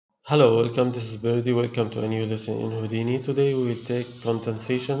Hello, welcome. This is Birdy. Welcome to a new lesson in Houdini. Today we will take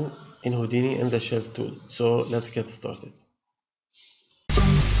condensation in Houdini and the shelf tool. So let's get started.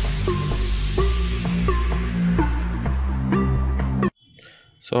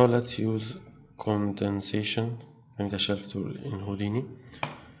 So let's use condensation in the shelf tool in Houdini.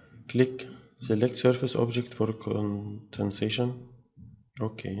 Select surface object for condensation.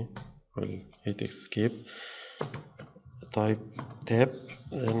 Okay, we'll hit escape. Type tab,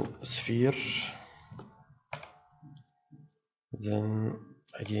 then sphere, then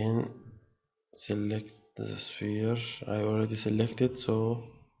again select the sphere. I already selected, so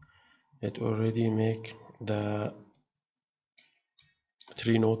it already make the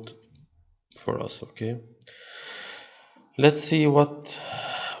tree node for us. Okay, let's see what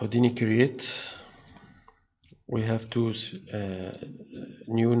Houdini create. We have two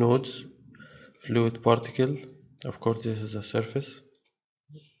new nodes, fluid particle. Of course, this is a surface,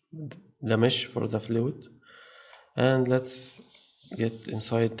 the mesh for the fluid, and let's get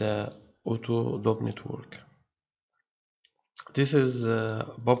inside the auto dop network. This is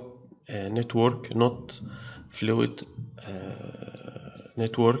Bob network, not fluid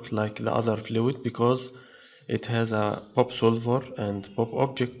network like the other fluid, because it has a pop solver and pop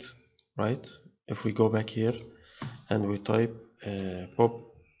object, right? If we go back here and we type pop,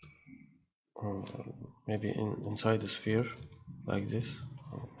 maybe inside the sphere like this.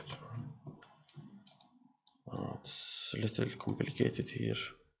 It's a little complicated here.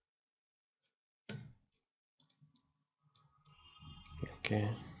 Okay.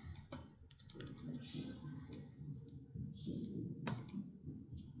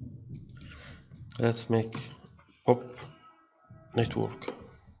 Let's make pop network.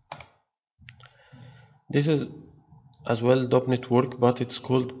 This is as well dop network, but it's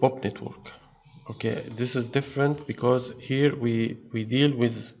called pop network. Okay, this is different because here we deal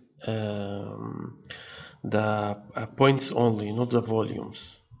with the points only, not the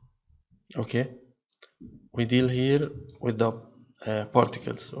volumes. Okay, we deal here with the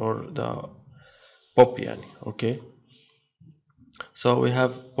particles or the pop yani. Okay, so we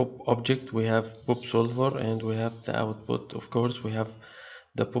have pop object, we have pop solver, and we have the output. Of course, we have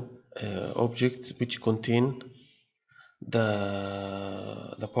the pop object which contain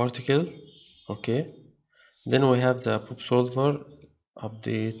the particle. Okay, then we have the pop solver,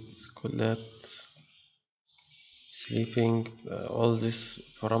 update, collect, sleeping, all these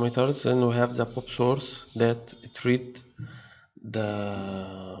parameters. Then we have the pop source that it read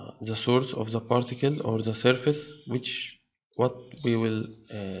the source of the particle or the surface, which what we will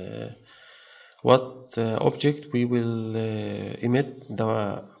object we will emit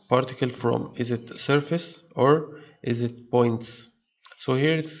the particle from. Is it surface or is it points? So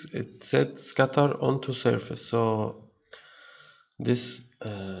here it said scatter onto surface. So this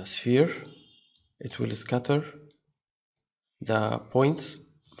sphere, it will scatter the points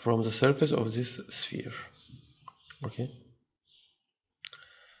from the surface of this sphere. Okay.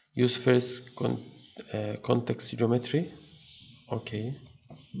 Use first context geometry. Okay.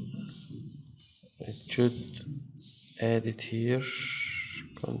 It should add it here.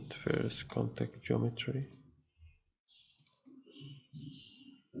 First context geometry.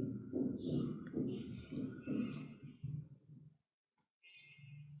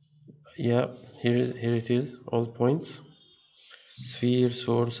 Yeah, here it is, all points. Sphere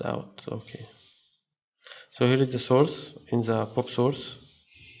source out. Okay, so here is the source in the pop source.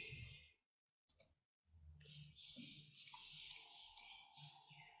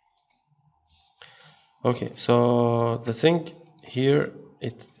 Okay, so the thing here,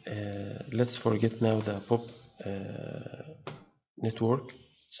 let's forget now the pop network.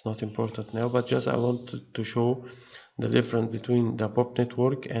 It's not important now, but just I want to show the difference between the pop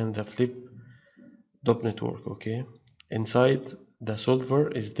network and the flip dop network. Okay, inside the solver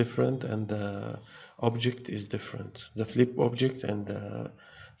is different and the object is different. The flip object and the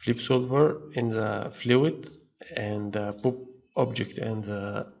flip solver in the fluid, and the pop object and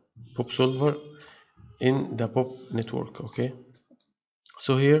the pop solver in the pop network. Okay,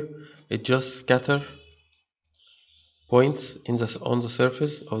 so here it just scatter points on the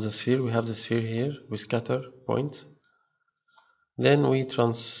surface of the sphere. We have the sphere here, we scatter points, then we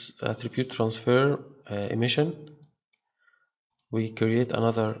attribute transfer emission. We create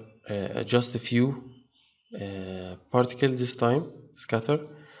another just a few particles this time, scatter,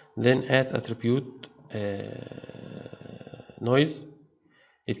 then add attribute noise.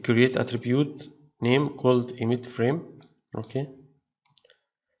 It create attribute name called emit frame. Okay,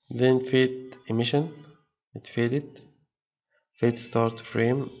 then fade emission, it faded, fade start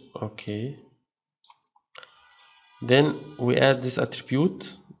frame. Okay, then we add this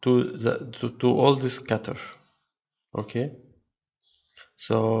attribute to all this scatter. Okay,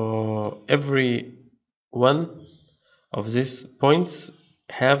 so every one of these points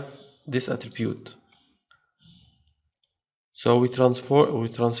have this attribute. So we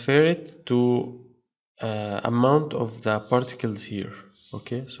transfer it to amount of the particles here.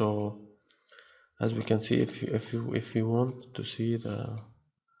 Okay, so as we can see, if you want to see the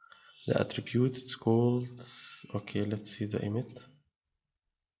attribute, it's called, okay, let's see the emit.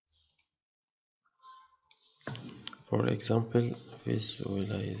 For example,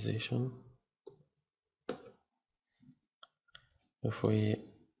 visualization. If we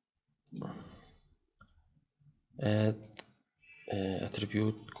add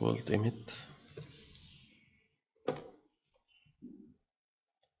attribute called emit,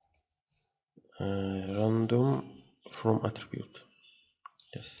 random from attribute,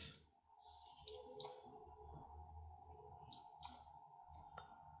 yes.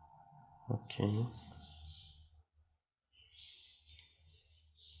 Okay,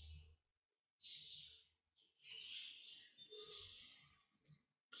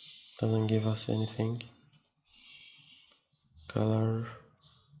 doesn't give us anything. Color,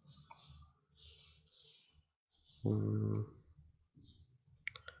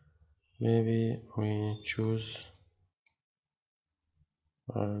 maybe we choose,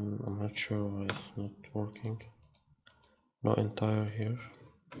 I'm not sure why it's not working. No entire here.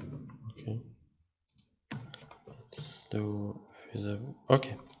 Okay, let's do visible.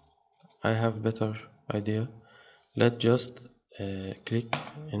 Okay, I have better idea. Let's just click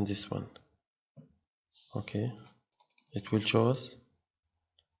in this one. Okay, it will show us.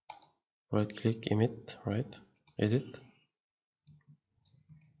 Right click, emit, right, edit,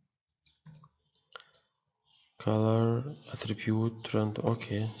 color, attribute, random.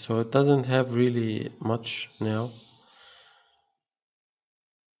 Okay, so it doesn't have really much now,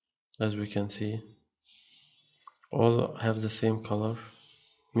 as we can see. All have the same color,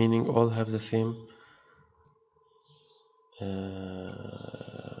 meaning all have the same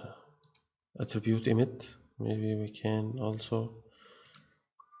attribute emit. Maybe we can also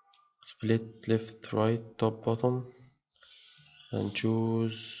split left, right, top, bottom, and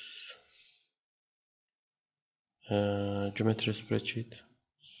choose geometry spreadsheet.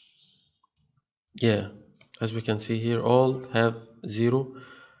 Yeah, as we can see here, all have 0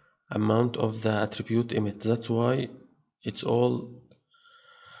 amount of the attribute emit. That's why it's all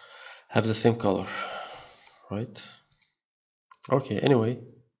have the same color, right? Okay, anyway,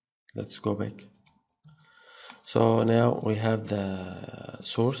 let's go back. So now we have the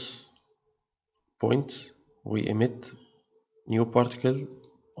source points. We emit new particle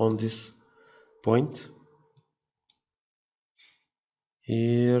on this point.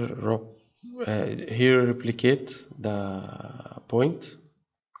 Here replicate the point.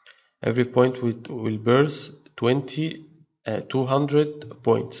 Every point will burst 200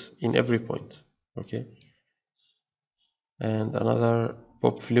 points in every point. Okay, and another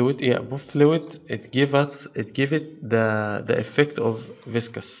pop fluid. Yeah, pop fluid, it give it the effect of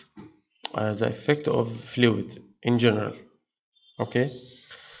viscous, the effect of fluid in general. Okay,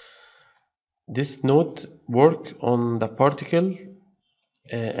 this node work on the particle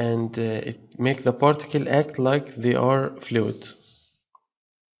and it make the particle act like they are fluid.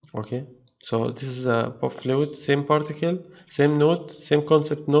 Okay, so this is a pop fluid, same particle, same node, same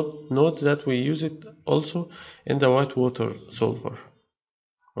concept node that we use it also in the white water solver.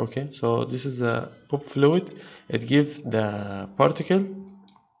 Okay, so this is a pop fluid. It gives the particle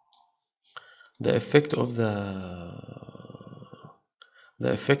the effect of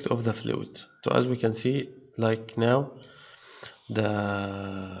the fluid. So as we can see, like now,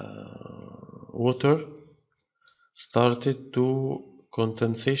 the water started to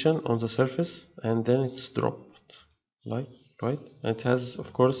condensation on the surface and then it's dropped, like, right? And it has,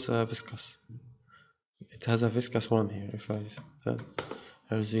 of course, viscous. It has a viscous one here. If I set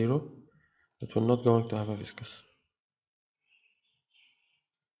here 0, it will not going to have a viscous.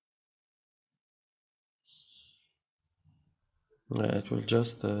 It will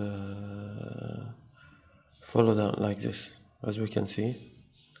just follow down like this. As we can see,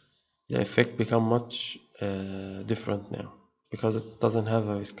 the effect become much different now because it doesn't have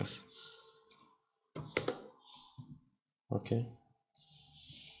a viscous. Okay,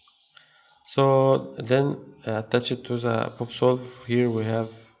 so then attach it to the pop solve. Here we have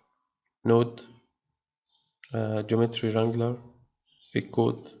node, geometry wrangler, big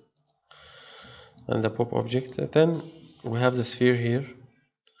code, and the pop object. And then we have the sphere here,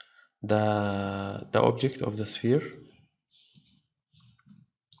 the object of the sphere,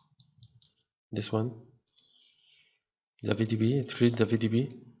 this one, the VDB. It reads the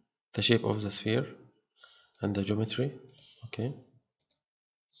VDB. the shape of the sphere and the geometry. Okay,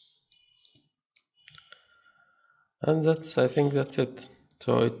 and I think that's it.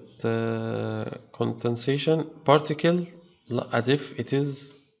 So it condensation particle as if it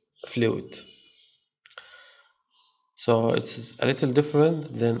is fluid. So it's a little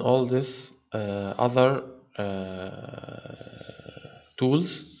different than all this other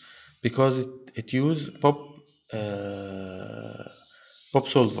tools, because it use pop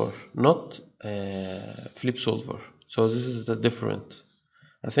solver, not flip solver. So this is the different.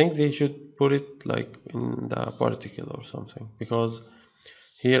 I think they should put it like in the particle or something, because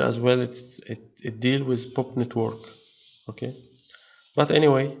here as well it deal with pop network. Okay, but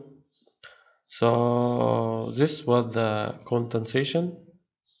anyway, so this was the condensation.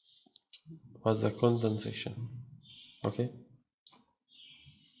 Okay,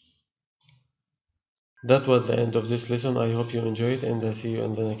 that was the end of this lesson. I hope you enjoyed, and I see you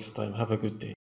in the next time. Have a good day.